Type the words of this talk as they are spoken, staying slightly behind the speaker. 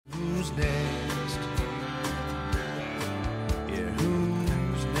next? Yeah,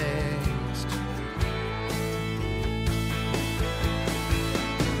 who's next?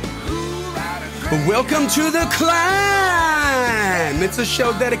 Welcome to the C.L.I.M.B. It's a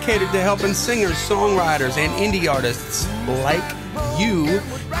show dedicated to helping singers, songwriters, and indie artists like you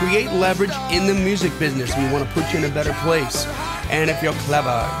create leverage in the music business. We want to put you in a better place. And if you're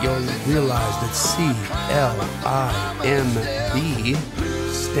clever, you'll realize that C.L.I.M.B.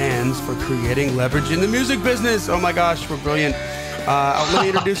 stands for creating leverage in the music business. Oh my gosh, we're brilliant. Let me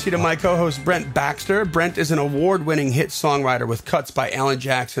introduce you to my co-host, Brent Baxter. Brent is an award-winning hit songwriter with cuts by Alan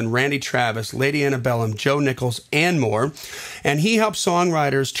Jackson, Randy Travis, Lady Antebellum, Joe Nichols, and more. And he helps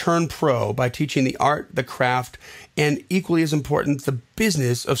songwriters turn pro by teaching the art, the craft, and equally as important, the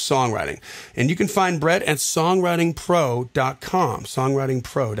business of songwriting. And you can find Brett at songwritingpro.com,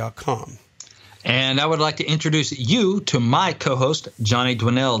 songwritingpro.com. And I would like to introduce you to my co-host, Johnny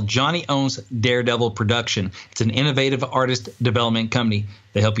Dwinell. Johnny owns Daredevil Production. It's an innovative artist development company.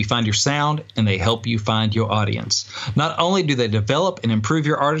 They help you find your sound, and they help you find your audience. Not only do they develop and improve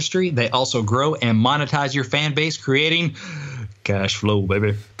your artistry, they also grow and monetize your fan base, creating cash flow,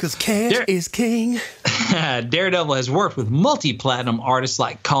 baby. Because cash is king. Daredevil has worked with multi-platinum artists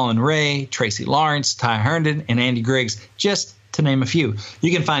like Colin Ray, Tracy Lawrence, Ty Herndon, and Andy Griggs, just to name a few.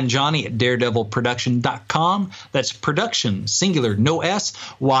 You can find Johnny at daredevilproduction.com. That's production, singular, no S.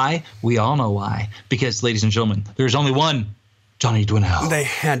 Why? We all know why. Because, ladies and gentlemen, there's only one Johnny Dwinell. They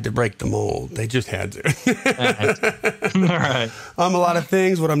had to break the mold. They just had to. All right. I'm a lot of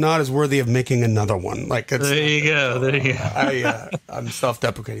things. What I'm not is worthy of making another one. Like it's, there you go. There you go. I'm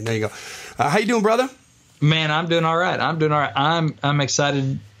self-deprecating. There you go. How you doing, brother? Man, I'm doing all right. I'm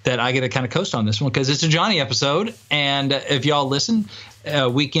excited that I get to kind of coast on this one because it's a Johnny episode. And if y'all listen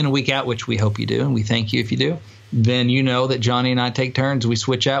week in and week out, which we hope you do, and we thank you if you do, then you know that Johnny and I take turns. We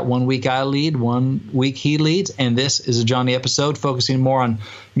switch out. 1 week I lead, 1 week he leads. And this is a Johnny episode focusing more on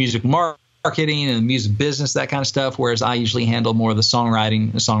music marketing and music business, that kind of stuff, whereas I usually handle more of the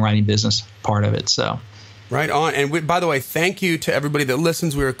songwriting business part of it. So. Right on. And by the way, thank you to everybody that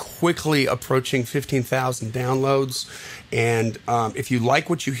listens. We are quickly approaching 15,000 downloads. And if you like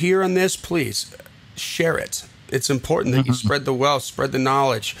what you hear on this, please share it. It's important that you spread the wealth, spread the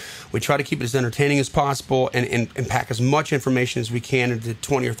knowledge. We try to keep it as entertaining as possible and pack as much information as we can into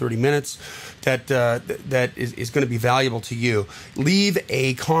 20 or 30 minutes that is going to be valuable to you. Leave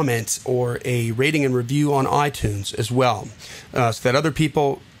a comment or a rating and review on iTunes as well, so that other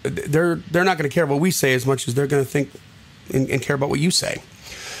people, they're not going to care what we say as much as they're going to think and care about what you say.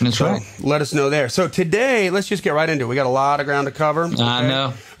 That's right. Let us know there. So today, let's just get right into it. We got a lot of ground to cover. Okay? I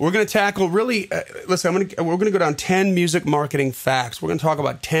know. We're going to tackle really, listen, we're going to go down 10 music marketing facts. We're going to talk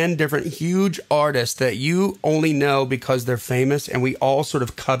about 10 different huge artists that you only know because they're famous, and we all sort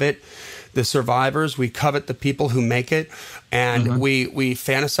of covet the survivors. We covet the people who make it, and we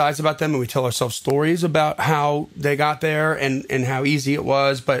fantasize about them, and we tell ourselves stories about how they got there and how easy it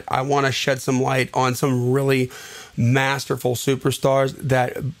was. But I want to shed some light on some really masterful superstars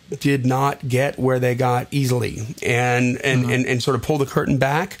that did not get where they got easily, and sort of pull the curtain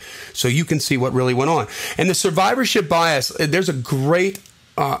back so you can see what really went on. And the survivorship bias, there's a great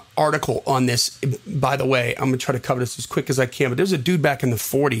article on this. By the way, I'm going to try to cover this as quick as I can, but there's a dude back in the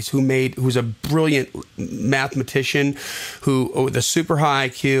 40s who's a brilliant mathematician with a super high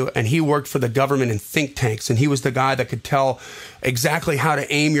IQ, and he worked for the government in think tanks, and he was the guy that could tell exactly how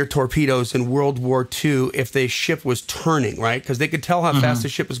to aim your torpedoes in World War II if the ship was turning, right? Because they could tell how fast the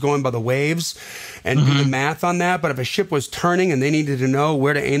ship was going by the waves and do the math on that. But if a ship was turning and they needed to know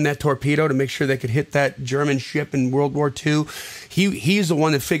where to aim that torpedo to make sure they could hit that German ship in World War II, he's the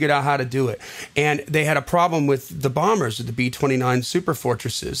one that figured out how to do it. And they had a problem with the bombers, the B-29 super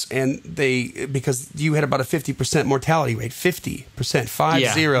fortresses, and because you had about a 50% mortality rate, 50%, 50,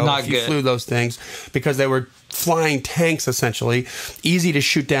 if you flew those things, because they were flying tanks, essentially, easy to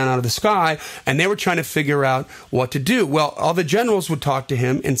shoot down out of the sky, and they were trying to figure out what to do. Well, all the generals would talk to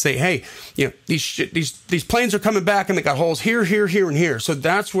him and say, hey, these planes are coming back, and they got holes here, here, here, and here. So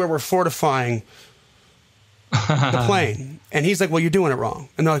that's where we're fortifying the plane. And he's like, well, you're doing it wrong.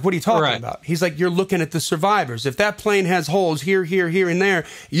 And they're like, what are you talking about? He's like, you're looking at the survivors. If that plane has holes here, here, here, and there,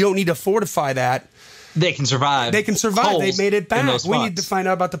 you don't need to fortify that. They can survive. They can survive. They made it back. We need to find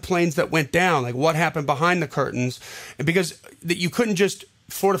out about the planes that went down, like what happened behind the curtains. And because you couldn't just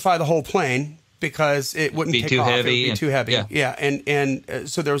fortify the whole plane. because it wouldn't be take too off. heavy. It would be too heavy. Yeah. And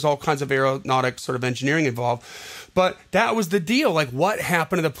so there was all kinds of aeronautic sort of engineering involved. But that was the deal. Like, what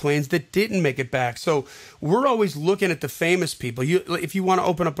happened to the planes that didn't make it back? So we're always looking at the famous people. If you want to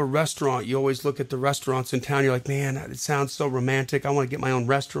open up a restaurant, you always look at the restaurants in town. You're like, man, it sounds so romantic. I want to get my own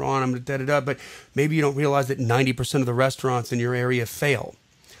restaurant. I'm da-da-da. But maybe you don't realize that 90% of the restaurants in your area fail.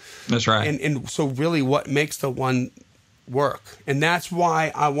 That's right. And so really what makes the one work? And that's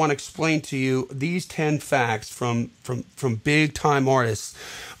why I want to explain to you these 10 facts from big time artists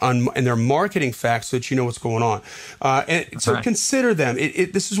and their marketing facts so that you know what's going on. And so consider them.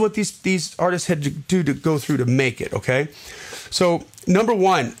 This is what these artists had to do to go through to make it, okay? So number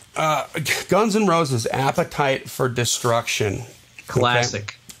one, Guns N' Roses' Appetite for Destruction. Classic.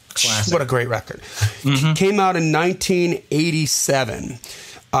 Okay? Classic. What a great record. Came out in 1987.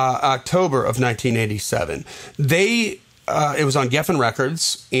 October of 1987. It was on Geffen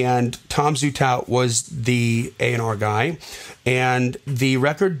Records, and Tom Zutaut was the A&R guy, and the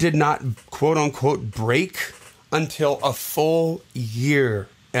record did not, quote-unquote, break until a full year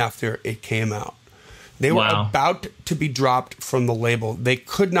after it came out. They were about to be dropped from the label. They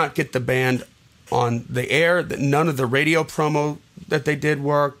could not get the band on the air. None of the radio promo that they did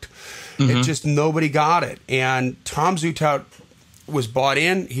worked. It just, nobody got it. And Tom Zutaut was bought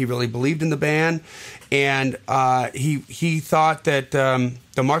in. He really believed in the band, and he thought that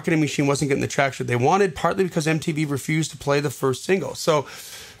the marketing machine wasn't getting the traction they wanted, partly because MTV refused to play the first single. So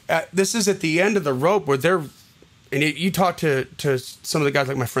this is at the end of the rope where they're, and you talk to some of the guys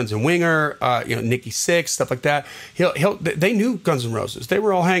like my friends in Winger, Nikki Sixx, stuff like that. They knew Guns N' Roses. They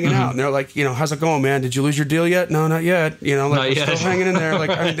were all hanging out, and they're like, how's it going, man? Did you lose your deal yet? No, not yet. We're still hanging in there. Like,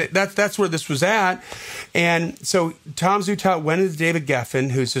 I mean, that's where this was at. And so Tom Zutaut went into David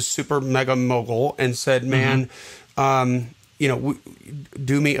Geffen, who's a super mega mogul, and said, man, do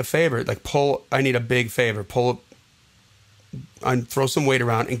me a favor. Like, I need a big favor. And throw some weight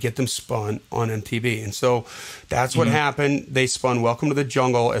around and get them spun on MTV. And so that's what happened. They spun Welcome to the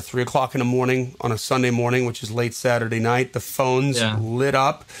Jungle at 3 o'clock in the morning on a Sunday morning, which is late Saturday night. The phones lit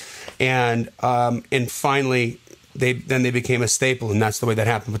up, and finally they became a staple, and that's the way that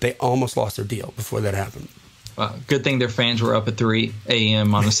happened. But they almost lost their deal before that happened. Good thing their fans were up at 3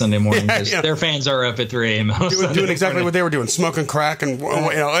 a.m. on a Sunday morning, because their fans are up at 3 a.m. doing exactly what they were doing, smoking crack and facing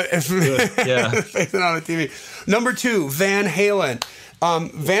on the TV. Number 2, Van Halen.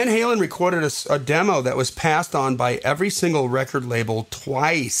 Van Halen recorded a demo that was passed on by every single record label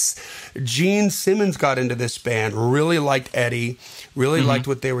twice. Gene Simmons got into this band, really liked Eddie, really liked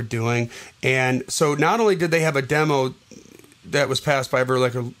what they were doing. And so not only did they have a demo that was passed by every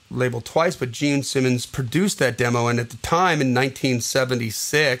record label twice, but Gene Simmons produced that demo. And at the time, in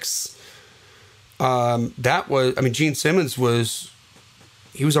 1976, Gene Simmons was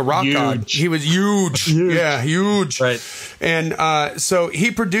a rock god. He was huge. Yeah, huge. Right. And so he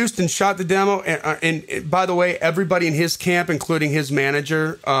produced and shot the demo. And by the way, everybody in his camp, including his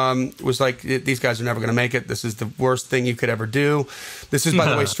manager, was like, these guys are never going to make it. This is the worst thing you could ever do. This is, by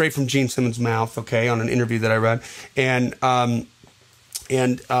the way, straight from Gene Simmons' mouth, okay, on an interview that I read. And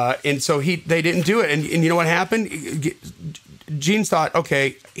so they didn't do it. And you know what happened? Gene thought,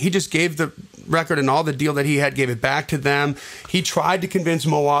 okay, he just gave the record and all the deal that he had, gave it back to them. He tried to convince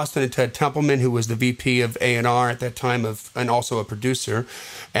Mo Austin and Ted Templeman, who was the VP of A&R at that time, and also a producer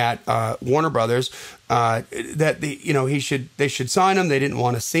at Warner Brothers, that they should sign him. They didn't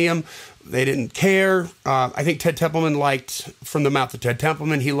want to see him. They didn't care. I think Ted Templeman liked, from the mouth of Ted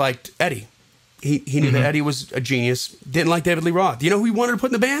Templeman, he liked Eddie. He knew that Eddie was a genius. Didn't like David Lee Roth. Do you know who he wanted to put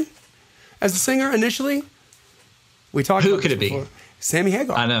in the band as the singer initially? We talked Who about could this it before. be? Sammy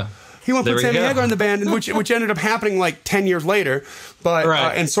Hagar. I know. He wanted to put Sammy Hagar in the band, which ended up happening like 10 years later, but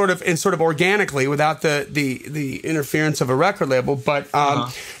and sort of organically without the interference of a record label. But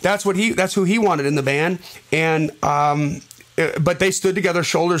that's who he wanted in the band, and but they stood together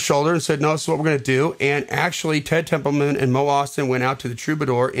shoulder to shoulder and said, no, this is what we're going to do. And actually, Ted Templeman and Mo Austin went out to the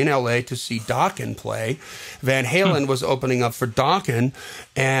Troubadour in L.A. to see Dokken play. Van Halen was opening up for Dokken,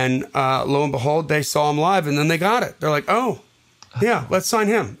 and lo and behold, they saw him live, and then they got it. They're like, oh, yeah, let's sign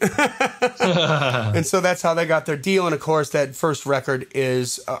him. And so that's how they got their deal. And of course, that first record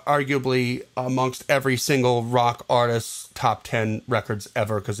is arguably amongst every single rock artist's top 10 records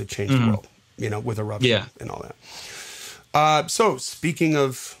ever, because it changed the world, with Eruption and all that. So speaking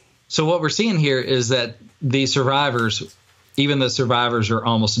of... So what we're seeing here is that the survivors, even the survivors, are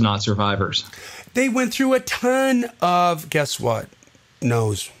almost not survivors. They went through a ton of, guess what?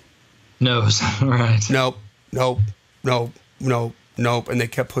 No's. Right. Nope. And they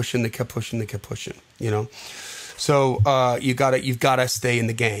kept pushing, So you've got to stay in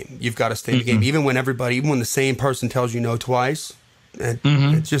the game. You've got to stay in the game, even when the same person tells you no twice.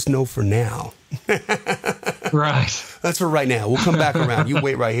 It's just no for now. Right. That's for right now. We'll come back around. You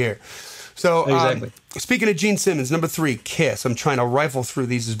wait right here. So, exactly. Speaking of Gene Simmons, number 3, Kiss. I'm trying to rifle through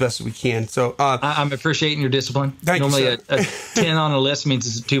these as best as we can. So, I'm appreciating your discipline. Normally, a 10 on a list means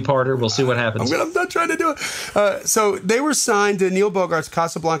it's a 2-parter. We'll see what happens. I'm not trying to do it. So, they were signed to Neil Bogart's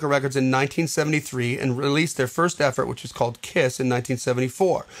Casablanca Records in 1973 and released their first effort, which was called Kiss, in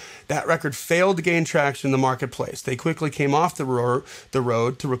 1974. That record failed to gain traction in the marketplace. They quickly came off the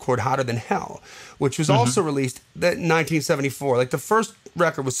road to record Hotter Than Hell, which was also released in 1974. Like, the first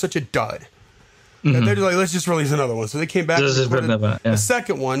record was such a dud. They're like, let's just release another one. So they came back and recorded the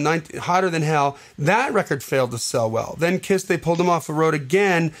second one, Hotter Than Hell. That record failed to sell well. Then Kiss, they pulled them off the road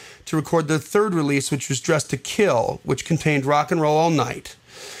again to record their third release, which was Dressed to Kill, which contained Rock and Roll All Night.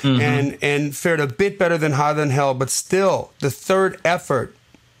 And fared a bit better than Hotter Than Hell, but still, the third effort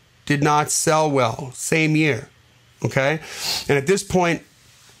did not sell well. Same year. Okay? And at this point,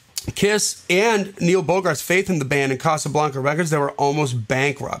 Kiss and Neil Bogart's faith in the band and Casablanca Records, they were almost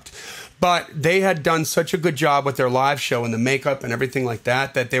bankrupt. But they had done such a good job with their live show and the makeup and everything like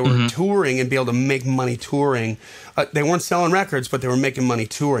that they were touring and be able to make money touring. They weren't selling records, but they were making money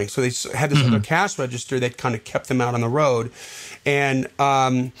touring. So they had this other cash register that kind of kept them out on the road. And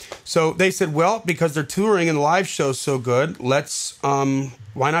so they said, well, because they're touring and the live show's so good, let's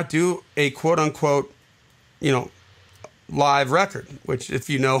why not do a quote-unquote, live record, which, if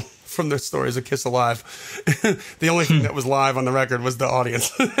you know from the stories of Kiss Alive, the only thing that was live on the record was the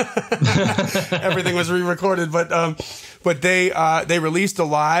audience. Everything was re-recorded, but they released a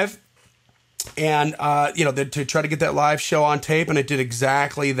live, and to try to get that live show on tape, and it did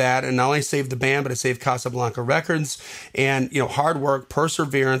exactly that. And not only saved the band, but it saved Casablanca Records. And hard work,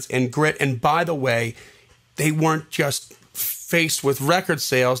 perseverance, and grit. And by the way, they weren't just faced with record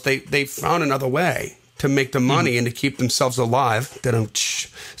sales; they found another way to make the money and to keep themselves alive.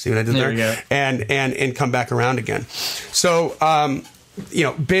 See what I did there? And come back around again. So,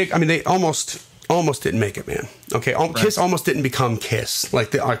 big. I mean, they almost didn't make it, man. Okay, Kiss almost didn't become Kiss, like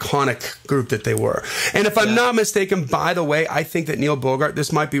the iconic group that they were. And if I'm not mistaken, by the way, I think that Neil Bogart,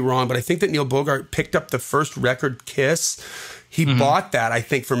 this might be wrong, but I think that Neil Bogart picked up the first record, Kiss. He bought that, I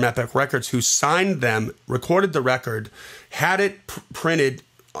think, from Epic Records, who signed them, recorded the record, had it printed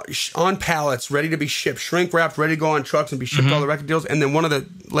on pallets, ready to be shipped, shrink wrapped, ready to go on trucks and be shipped to all the record deals. And then one of the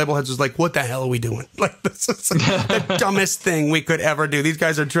label heads was like, what the hell are we doing? Like, this is the dumbest thing we could ever do. These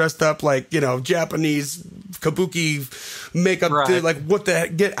guys are dressed up like, Japanese kabuki makeup. Right. Dude, like, what the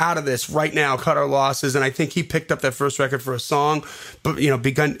heck? Get out of this right now. Cut our losses. And I think he picked up that first record for a song, but,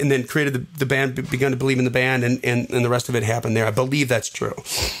 begun and then created the band, begun to believe in the band, and the rest of it happened there. I believe that's true.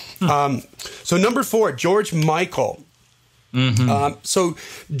 So number 4, George Michael. So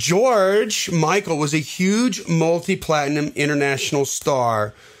George Michael was a huge multi-platinum international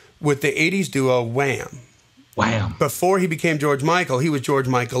star with the 80s duo Wham. Wham. Before he became George Michael, he was George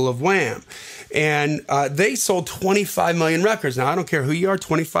Michael of Wham. And they sold 25 million records. Now, I don't care who you are,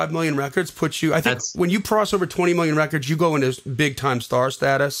 25 million records puts you... I think when you cross over 20 million records, you go into big-time star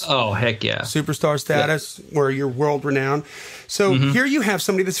status. Oh, heck yeah. Superstar status, where you're world-renowned. So here you have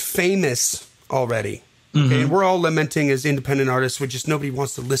somebody that's famous already. Okay, and we're all lamenting as independent artists, where just nobody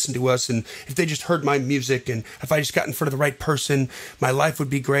wants to listen to us. And if they just heard my music, and if I just got in front of the right person, my life would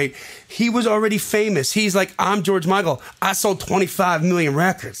be great. He was already famous. He's like, I'm George Michael. I sold 25 million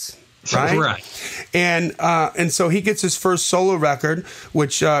records. Right. Right. And so he gets his first solo record,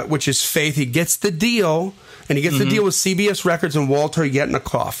 which is Faith. He gets the deal. And he gets the deal with CBS Records and Walter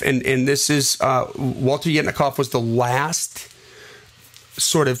Yetnikoff. And this is Walter Yetnikoff was the last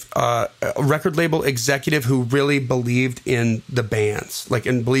sort of record label executive who really believed in the bands,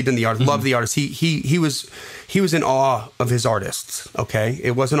 and believed in the art, loved the artists. He was in awe of his artists. Okay,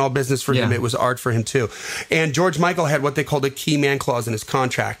 it wasn't all business for him; it was art for him too. And George Michael had what they called a key man clause in his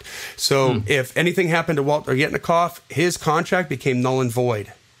contract. So if anything happened to Walter Yetnikoff, his contract became null and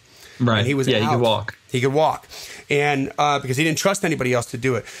void. Right. And he was out. He could walk. He could walk, and because he didn't trust anybody else to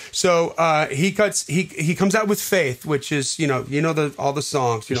do it, so he comes out with Faith, which is all the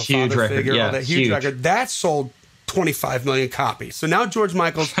songs, huge Father record, Figure, all that huge record that sold 25 million copies. So now George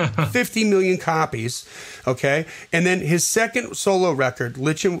Michael's 50 million copies, okay, and then his second solo record,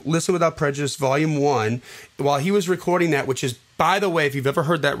 Listen Without Prejudice, Volume 1, while he was recording that, which is, by the way, if you've ever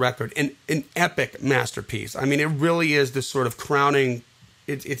heard that record, an epic masterpiece. I mean, it really is this sort of crowning.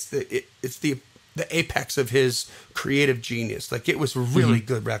 It's the apex of his creative genius. Like, it was a really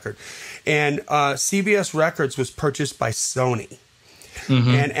good record. And CBS Records was purchased by Sony.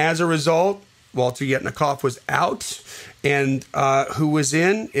 And as a result, Walter Yetnikoff was out, and who was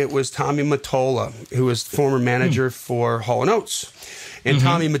in? It was Tommy Mottola, who was former manager for Hall & Oates. And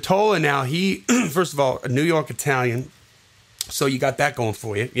Tommy Mottola now, he, first of all, a New York Italian, so you got that going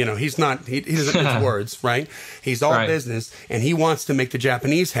for you. You know, he doesn't mince words, right? He's all business, and he wants to make the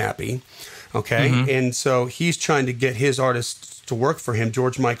Japanese happy, okay? And so he's trying to get his artists to work for him.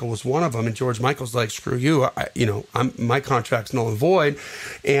 George Michael was one of them, and George Michael's like, screw you, my contract's null and void.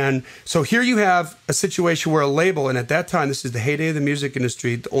 And so here you have a situation where a label, and at that time, this is the heyday of the music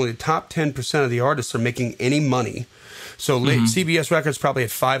industry, only the top 10% of the artists are making any money. So CBS Records probably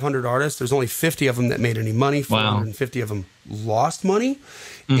had 500 artists. There's only 50 of them that made any money. 450 of them lost money.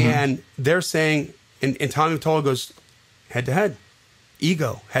 And they're saying, and Tommy Mottola goes head-to-head,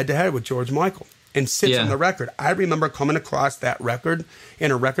 ego, head-to-head with George Michael, and sits on the record. I remember coming across that record in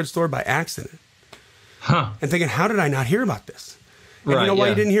a record store by accident and thinking, how did I not hear about this? And you know why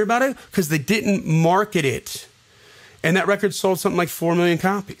you didn't hear about it? Because they didn't market it. And that record sold something like 4 million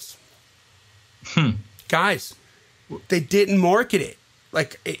copies. Guys, they didn't market it.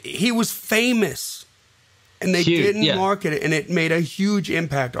 Like, he was famous, and they didn't market it, and it made a huge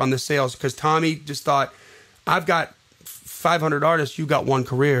impact on the sales because Tommy just thought, I've got 500 artists, you got one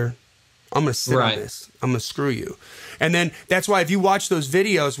career. I'm going to sit on this. I'm going to screw you. And then that's why if you watch those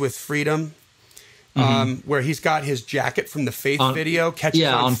videos with Freedom, where he's got his jacket from the Faith video, catching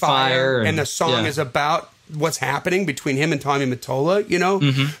on fire, and the song is about what's happening between him and Tommy Mottola, you know,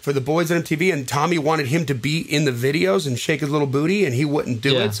 for the boys on MTV. And Tommy wanted him to be in the videos and shake his little booty, and he wouldn't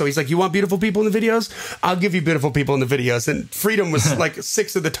do it. So he's like, you want beautiful people in the videos? I'll give you beautiful people in the videos. And Freedom was like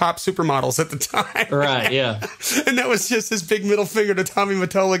 6 of the top supermodels at the time. And that was just his big middle finger to Tommy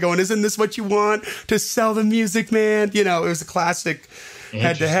Mottola going, isn't this what you want to sell the music, man? You know, it was a classic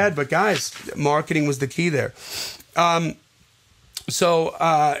head-to-head. But guys, marketing was the key there.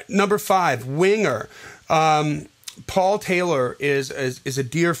 So number 5, Winger. Paul Taylor is a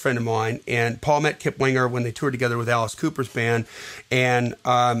dear friend of mine, and Paul met Kip Winger when they toured together with Alice Cooper's band. And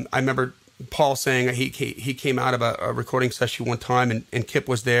I remember Paul saying he came out of a recording session one time, and Kip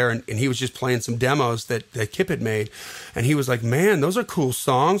was there, and he was just playing some demos that Kip had made. And he was like, man, those are cool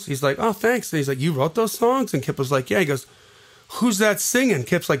songs. He's like, oh, thanks. And he's like, you wrote those songs? And Kip was like, yeah. He goes, who's that singing?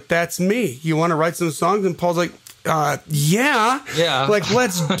 Kip's like, that's me. You want to write some songs? And Paul's like, yeah, like,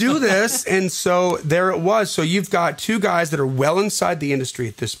 let's do this. And so there it was. So you've got 2 guys that are well inside the industry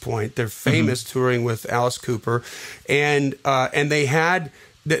at this point. They're famous, touring with Alice Cooper, and they had,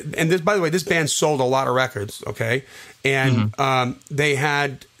 and this, by the way, this band sold a lot of records, okay, and they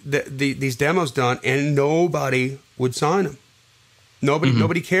had these demos done, and nobody would sign them.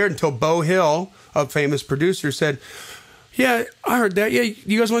 Nobody cared until Beau Hill, a famous producer, said, yeah, I heard that. Yeah,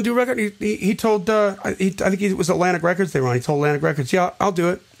 you guys want to do a record? He told, I think it was Atlantic Records they were on. He told Atlantic Records, yeah, I'll do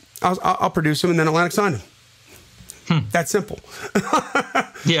it. I'll produce him, and then Atlantic signed him. That simple.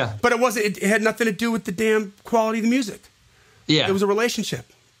 But it wasn't. It had nothing to do with the damn quality of the music. It was a relationship.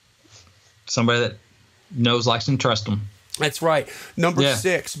 Somebody that knows, likes, and trusts them. That's right. Number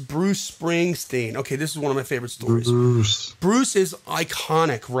 6, Bruce Springsteen. Okay, this is one of my favorite stories. Bruce is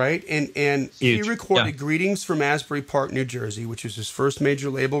iconic, right? And he recorded Greetings from Asbury Park, New Jersey, which was his first major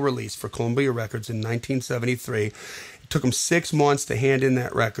label release for Columbia Records in 1973. It took him 6 months to hand in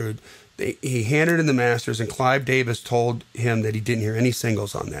that record. He handed in the masters, and Clive Davis told him that he didn't hear any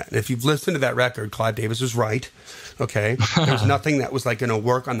singles on that. And if you've listened to that record, Clive Davis was right. Okay, there's nothing that was like going to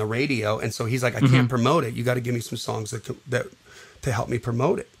work on the radio, and so he's like, I can't promote it. You got to give me some songs that to help me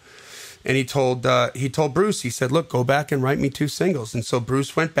promote it. And he told Bruce, he said, look, go back and write me 2 singles. And so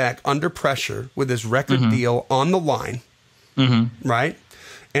Bruce went back under pressure with his record deal on the line, right,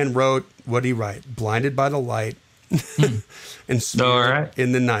 and wrote, what did he write? Blinded by the Light. And Spirit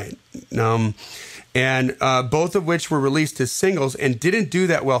in the Night. And both of which were released as singles and didn't do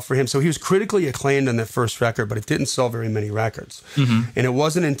that well for him. So he was critically acclaimed on that first record, but it didn't sell very many records. And it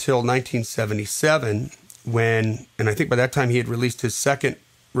wasn't until 1977 when, and I think by that time he had released his second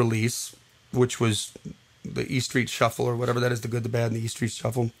release, which was the E Street Shuffle, or whatever that is, the Good, the Bad, and the E Street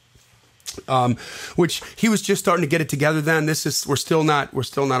Shuffle. Which he was just starting to get it together then. We're still not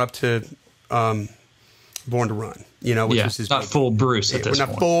up to Born to Run, you know, which was his not full Bruce at this point.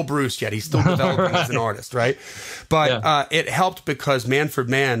 We're not full Bruce yet. He's still developing as an artist, right? But it helped because Manfred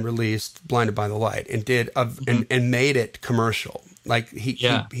Mann released Blinded by the Light and did and made it commercial. Like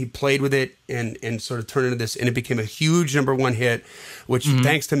he played with it and sort of turned into this, and it became a huge #1 hit, which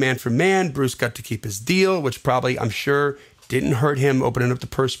thanks to Manfred Mann, Bruce got to keep his deal, which probably, I'm sure, didn't hurt him opening up the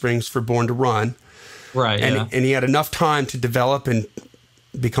purse strings for Born to Run. Right. And he had enough time to develop and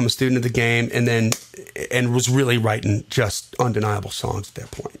become a student of the game, and was really writing just undeniable songs at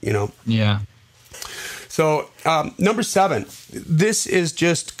that point, you know? Yeah. So number 7, this is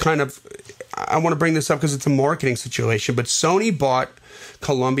just kind of, I want to bring this up because it's a marketing situation, but Sony bought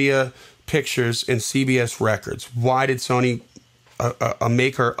Columbia Pictures and CBS Records. Why did Sony, a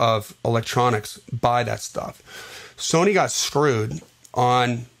maker of electronics, buy that stuff? Sony got screwed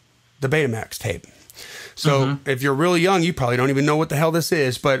on the Betamax tape. So if you're really young, you probably don't even know what the hell this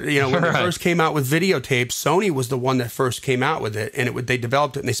is. But you know, when they first came out with videotapes, Sony was the one that first came out with it, and they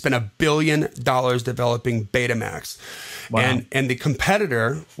developed it, and they spent $1 billion developing Betamax. Wow. And the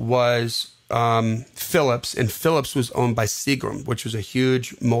competitor was Philips, and Philips was owned by C.L.I.M.B, which was a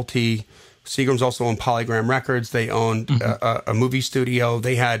huge C.L.I.M.B's also owned Polygram Records. They owned a movie studio.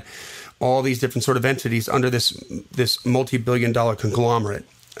 They had all these different sort of entities under this multi-billion-dollar conglomerate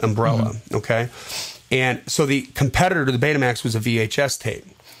umbrella. Okay. And so the competitor to the Betamax was a VHS tape.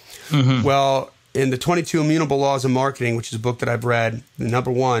 Well, in the 22 Immutable Laws of Marketing, which is a book that I've read, the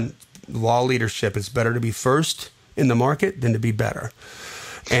number 1 law of leadership, it's better to be first in the market than to be better.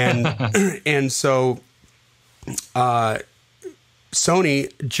 And and so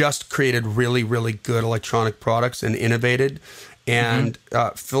Sony just created really, really good electronic products and innovated. And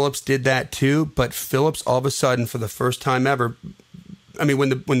Philips did that too. But Philips, all of a sudden, for the first time ever, I mean,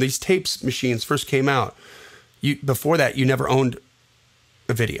 when these tapes machines first came out, before that you never owned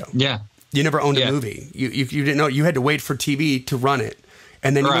a video. Yeah, you never owned a movie. You didn't know. You had to wait for TV to run it,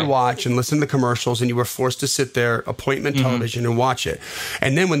 and then you would watch and listen to the commercials, and you were forced to sit there, appointment television, and watch it.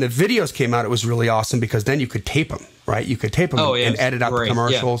 And then when the videos came out, it was really awesome because then you could tape them. Right, you could tape them and edit out the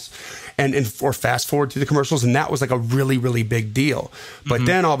commercials, or fast forward through the commercials, and that was like a really, really big deal. But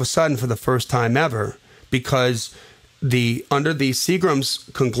then all of a sudden, for the first time ever, because under the Seagram's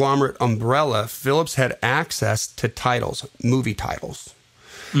conglomerate umbrella, Philips had access to titles, movie titles.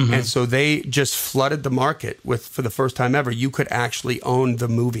 And so they just flooded the market with, for the first time ever, you could actually own the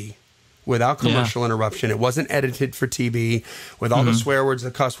movie without commercial interruption. It wasn't edited for TV with all the swear words,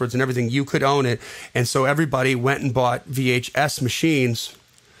 the cuss words and everything. You could own it. And so everybody went and bought VHS machines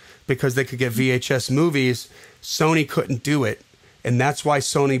because they could get VHS movies. Sony couldn't do it. And that's why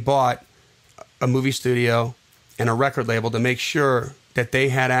Sony bought a movie studio and a record label to make sure that they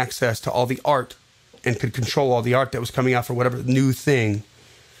had access to all the art and could control all the art that was coming out for whatever new thing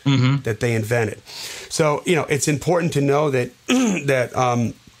that they invented. So, you know, it's important to know that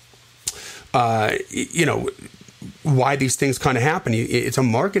you know, why these things kind of happen. It's a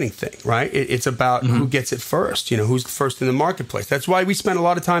marketing thing, right? It's about who gets it first, you know, who's first in the marketplace. That's why we spend a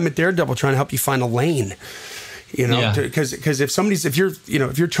lot of time at Daredevil trying to help you find a lane. You know, because if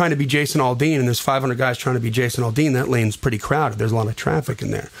you're trying to be Jason Aldean and there's 500 guys trying to be Jason Aldean, that lane's pretty crowded. There's a lot of traffic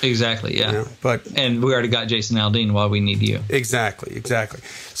in there. Exactly. Yeah. You know, and we already got Jason Aldean while we need you. Exactly.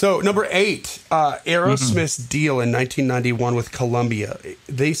 So number 8, Aerosmith's deal in 1991 with Columbia.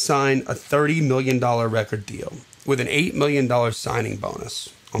 They signed a $30 million record deal with an $8 million signing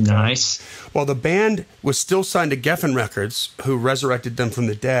bonus. Okay. Nice. Well, the band was still signed to Geffen Records, who resurrected them from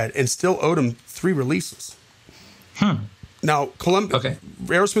the dead, and still owed them 3 releases. Now,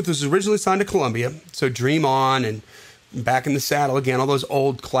 Aerosmith was originally signed to Columbia, so Dream On and Back in the Saddle, again, all those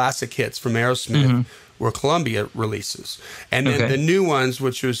old classic hits from Aerosmith were Columbia releases. And then the new ones,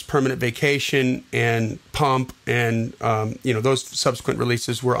 which was Permanent Vacation and Pump and, you know, those subsequent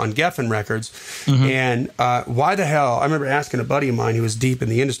releases were on Geffen Records. And why the hell, I remember asking a buddy of mine who was deep in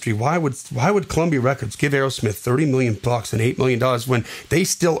the industry, why would Columbia Records give Aerosmith $30 million and $8 million when they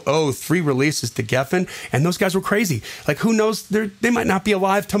still owe 3 releases to Geffen? And those guys were crazy. Like, who knows? They might not be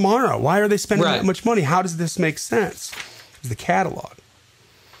alive tomorrow. Why are they spending that much money? How does this make sense? It's the catalog.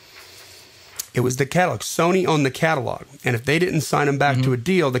 It was the catalog. Sony owned the catalog. And if they didn't sign them back to a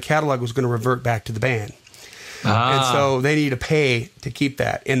deal, the catalog was going to revert back to the band. And so they need to pay to keep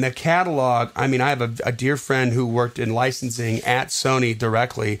that. In the catalog, I mean, I have a dear friend who worked in licensing at Sony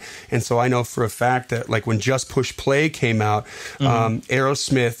directly. And so I know for a fact that, like, when Just Push Play came out,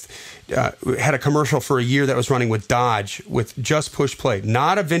 Aerosmith had a commercial for a year that was running with Dodge with Just Push Play.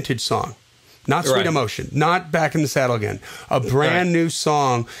 Not a vintage song. Not Sweet Emotion, not Back in the Saddle Again. A brand new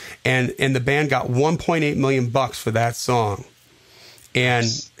song, and the band got $1.8 million for that song. And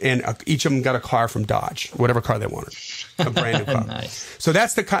each of them got a car from Dodge, whatever car they wanted, a brand new car. Nice. So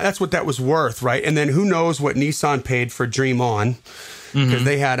that's what that was worth, right? And then who knows what Nissan paid for Dream On, because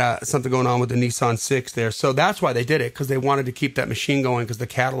they had something going on with the Nissan 6 there. So that's why they did it, because they wanted to keep that machine going, because the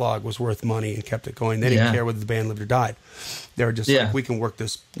catalog was worth money and kept it going. They didn't care whether the band lived or died. They were just like, we can work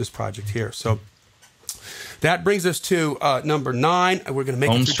this project here. So That brings us to number 9. We're going to make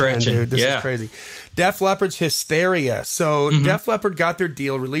Home it through 10, stretching. dude. This is crazy. Def Leppard's Hysteria. So Def Leppard got their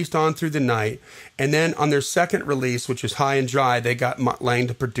deal, released On Through the Night, and then on their second release, which is High and Dry, they got Mutt Lange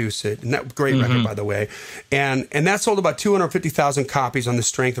to produce it. And that great record, by the way. And that sold about 250,000 copies on the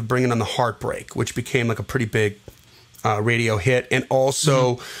strength of Bringing on the Heartbreak, which became like a pretty big radio hit. And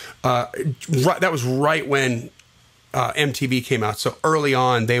also, that was right when MTV came out. So early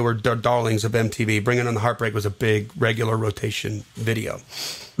on, they were darlings of MTV. Bringing on the Heartbreak was a big regular rotation video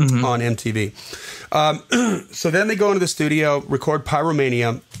on MTV. So then they go into the studio, record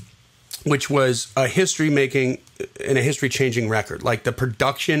Pyromania, which was a history-making and a history-changing record. Like, the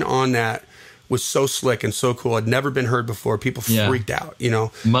production on that was so slick and so cool. Had never been heard before. People freaked out, you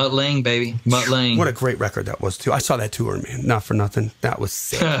know. Mutt Lange, baby. Mutt Lange. What a great record that was, too. I saw that tour, man. Not for nothing. That was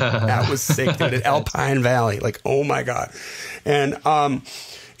sick. That was sick, dude. At Alpine Valley. Like, oh, my God.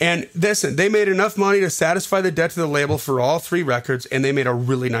 And listen, they made enough money to satisfy the debt to the label for all 3 records, and they made a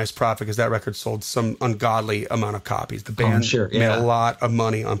really nice profit because that record sold some ungodly amount of copies. The band made a lot of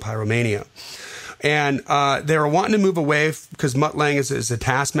money on Pyromania. And they were wanting to move away because Mutt Lange is a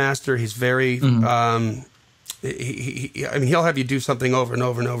taskmaster. He's very, I mean, he'll have you do something over and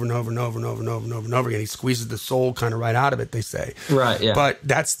over and over and over and over and over and over and over and over again. He squeezes the soul kind of right out of it, they say. Right, yeah. But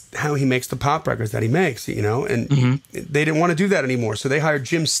that's how he makes the pop records that he makes, you know. And they didn't want to do that anymore. So they hired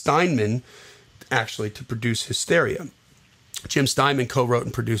Jim Steinman, actually, to produce Hysteria. Jim Steinman co-wrote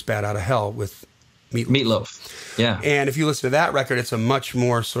and produced Bad Out of Hell with Meatloaf. Yeah. And if you listen to that record, it's a much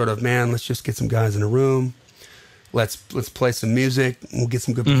more sort of, man, let's just get some guys in a room. Let's play some music. We'll get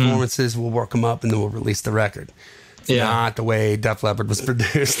some good performances. We'll work them up, and then we'll release the record. It's not the way Def Leppard was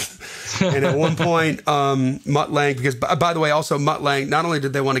produced. And at one point, Mutt Lange, because by the way, also Mutt Lange, not only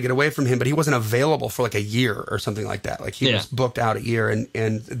did they want to get away from him, but he wasn't available for like a year or something like that. Like he was booked out a year,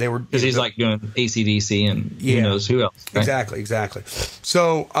 and they were because he's like doing AC/DC and who knows who else. Right? Exactly.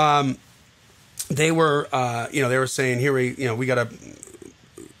 So they were, they were saying, here we got to.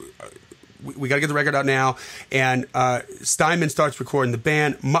 We got to get the record out now. And Steinman starts recording the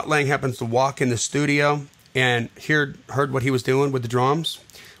band. Mutt Lange happens to walk in the studio and heard what he was doing with the drums,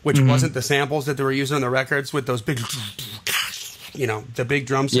 which wasn't the samples that they were using on the records with those big, the big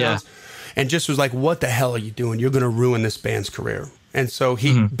drum sounds. And just was like, what the hell are you doing? You're going to ruin this band's career. And so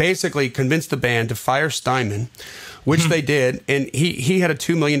he basically convinced the band to fire Steinman, which they did. And he had a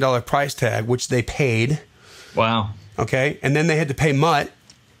 $2 million price tag, which they paid. Wow. Okay. And then they had to pay Mutt.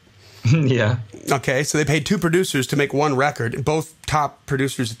 Yeah. Okay, so they paid 2 producers to make 1 record, both top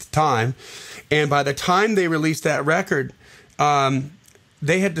producers at the time. And by the time they released that record,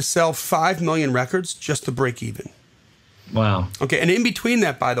 they had to sell 5 million records just to break even. Wow. Okay, and in between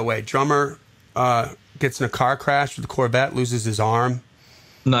that, by the way, drummer gets in a car crash with a Corvette, loses his arm.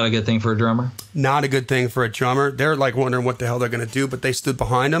 Not a good thing for a drummer. Not a good thing for a drummer. They're like wondering what the hell they're going to do, but they stood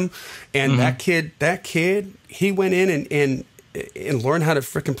behind him. And that kid, he went in and learn how to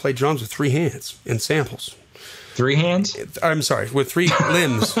frickin' play drums with 3 hands and samples. 3 hands? I'm sorry, with 3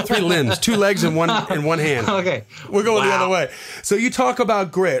 limbs. 3 limbs, 2 legs and one hand. Okay. We're going the other way. So you talk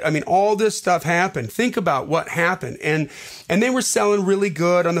about grit. I mean, all this stuff happened. Think about what happened. And they were selling really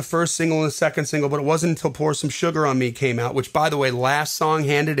good on the first single and the second single, but it wasn't until Pour Some Sugar on Me came out, which, by the way, last song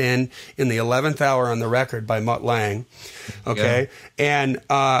handed in the 11th hour on the record by Mutt Lange. Okay? Yeah.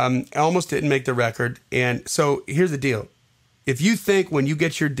 And almost didn't make the record. And so here's the deal. If you think when you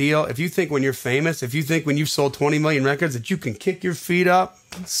get your deal, if you think when you're famous, if you think when you've sold 20 million records that you can kick your feet up,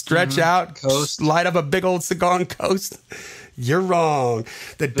 stretch out, coast, light up a big old cigar and coast, you're wrong.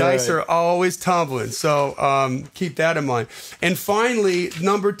 The dice are always tumbling. So keep that in mind. And finally,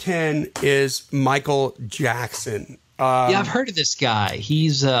 number 10 is Michael Jackson. I've heard of this guy.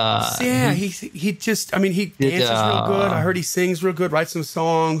 He's he dances real good. I heard he sings real good, writes some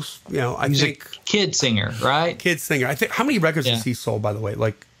songs. He's a kid singer, right? Kid singer. I think how many records has he sold, by the way?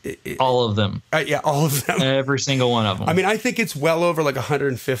 Like all of them. All of them. Every single one of them. I mean, I think it's well over like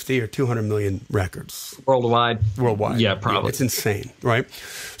 150 or 200 million records worldwide. Yeah, probably. It's insane, right?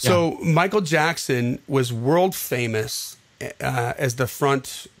 So Michael Jackson was world famous as the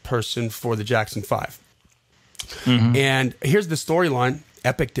front person for the Jackson 5. And here's the storyline.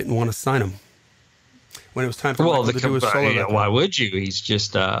 Epic didn't want to sign him when it was time for Michael to do his solo record. Why would you? He's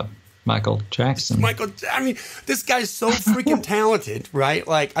just Michael Jackson. This guy's so freaking talented, right?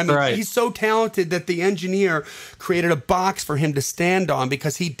 He's so talented that the engineer created a box for him to stand on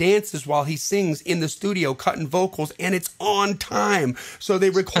because he dances while he sings in the studio, cutting vocals, and it's on time. So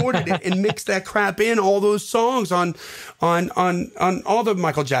they recorded it and mixed that crap in all those songs on all the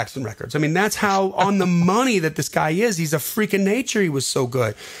Michael Jackson records. I mean, that's how on the money that this guy is. He's a freaking nature. He was so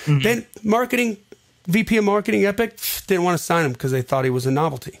good. Then marketing VP of marketing, Epic, didn't want to sign him because they thought he was a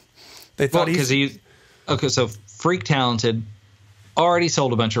novelty. They thought so Freak Talented already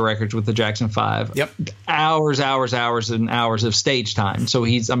sold a bunch of records with the Jackson 5. Yep. Hours and hours of stage time. So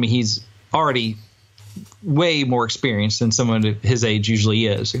he's already way more experienced than someone of his age usually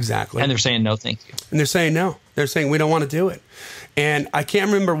is. Exactly. And they're saying no, thank you. And they're saying no. They're saying we don't want to do it. And I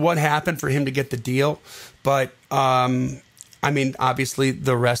can't remember what happened for him to get the deal, but obviously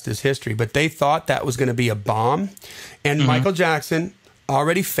the rest is history. But they thought that was going to be a bomb. And Michael Jackson,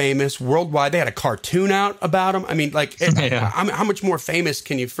 already famous worldwide. They had a cartoon out about him. How much more famous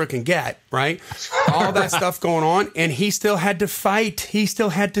can you freaking get, right? All that stuff going on, and he still had to fight. He still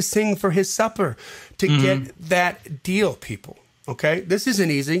had to sing for his supper to get that deal, people. Okay? This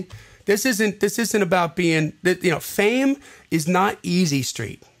isn't easy. This isn't about being, fame is not easy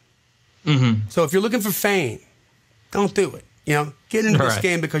street. So if you're looking for fame, don't do it. Get into this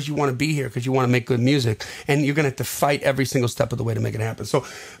game because you want to be here, because you want to make good music, and you're going to have to fight every single step of the way to make it happen. So,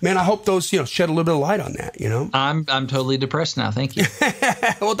 man, I hope those, shed a little bit of light on that, I'm totally depressed now. Thank you.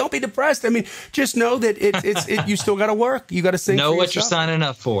 Well, don't be depressed. Just know that you still got to work. You got to sing. Know what you're signing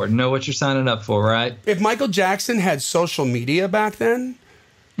up for. Know what you're signing up for, right? If Michael Jackson had social media back then,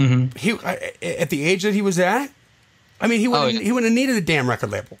 he at the age that he was at, he wouldn't have needed a damn record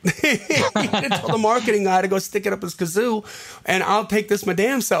label. He would have told the marketing guy to go stick it up his kazoo, and I'll take this my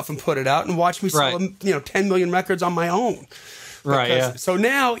damn self and put it out and watch me sell 10 million records on my own. So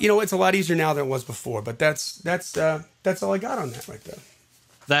now, it's a lot easier now than it was before. But that's all I got on that right there.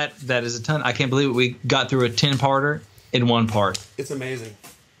 That is a ton. I can't believe it. We got through a 10-parter in one part. It's amazing.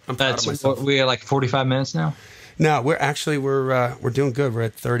 I'm proud of myself. We are like 45 minutes now. No, we're doing good. We're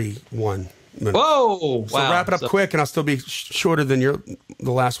at 31. minutes. Whoa! So wrap it up quick, and I'll still be shorter than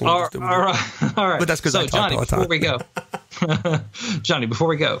the last one. All right. But that's because I talk all the time. Before we go, Johnny, before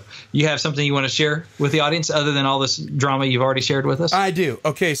we go, you have something you want to share with the audience other than all this drama you've already shared with us? I do.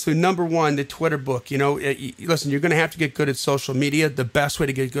 Okay, so number one, the Twitter book. Listen, you're going to have to get good at social media. The best way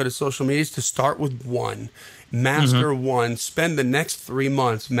to get good at social media is to start with one. Master one. Spend the next 3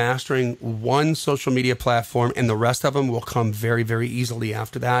 months mastering one social media platform, and the rest of them will come very, very easily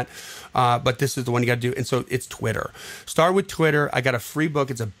after that. But this is the one you got to do. And so it's Twitter. Start with Twitter. I got a free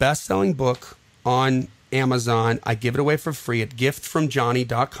book. It's a best-selling book on Amazon. I give it away for free at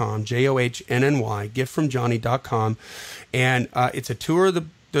giftfromjohnny.com, JOHNNY, giftfromjohnny.com. And it's a tour of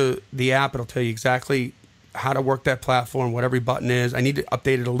the app. It'll tell you exactly how to work that platform, what every button is. I need to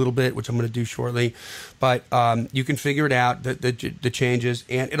update it a little bit, which I'm going to do shortly. But you can figure it out, the changes.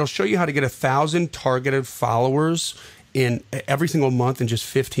 And it'll show you how to get 1,000 targeted followers in every single month in just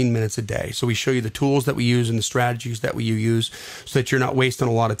 15 minutes a day. So we show you the tools that we use and the strategies that we use so that you're not wasting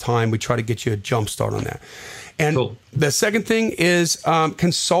a lot of time. We try to get you a jump start on that. And cool. The second thing is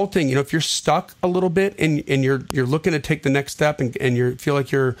consulting. If you're stuck a little bit and you're looking to take the next step and you feel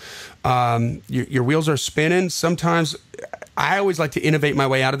like your wheels are spinning, sometimes I always like to innovate my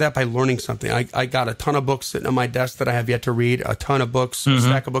way out of that by learning something. I got a ton of books sitting on my desk that I have yet to read, a ton of books, a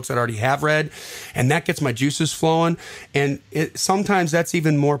stack of books that I already have read, and that gets my juices flowing. And sometimes that's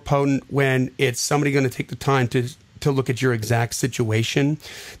even more potent when it's somebody going to take the time to look at your exact situation.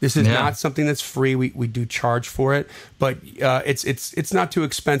 This is not something that's free. We do charge for it, but it's not too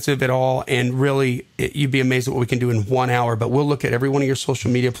expensive at all. And really, you'd be amazed at what we can do in 1 hour. But we'll look at every one of your social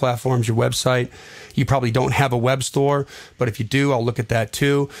media platforms, your website. You probably don't have a web store, but if you do, I'll look at that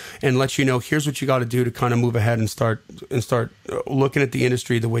too and let you know, here's what you got to do to kind of move ahead and start looking at the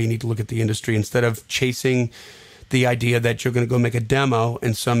industry the way you need to look at the industry, instead of chasing the idea that you're going to go make a demo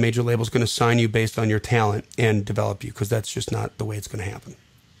and some major label is going to sign you based on your talent and develop you, because that's just not the way it's going to happen.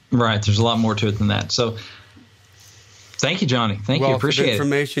 Right. There's a lot more to it than that. So thank you, Johnny. Thank you. Appreciate it.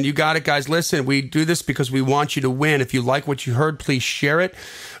 Information. You got it, guys. Listen, we do this because we want you to win. If you like what you heard, please share it.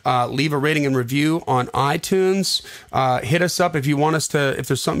 Leave a rating and review on iTunes. Hit us up if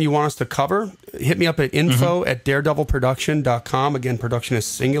there's something you want us to cover. Hit me up at info@daredevilproduction.com. Again, production is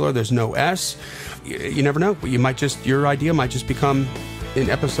singular. There's no S. You never know. Your idea might just become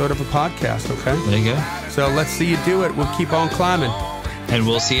an episode of a podcast. Okay. There you go. So let's see you do it. We'll keep on climbing. And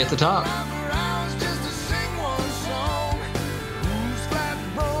we'll see you at the top.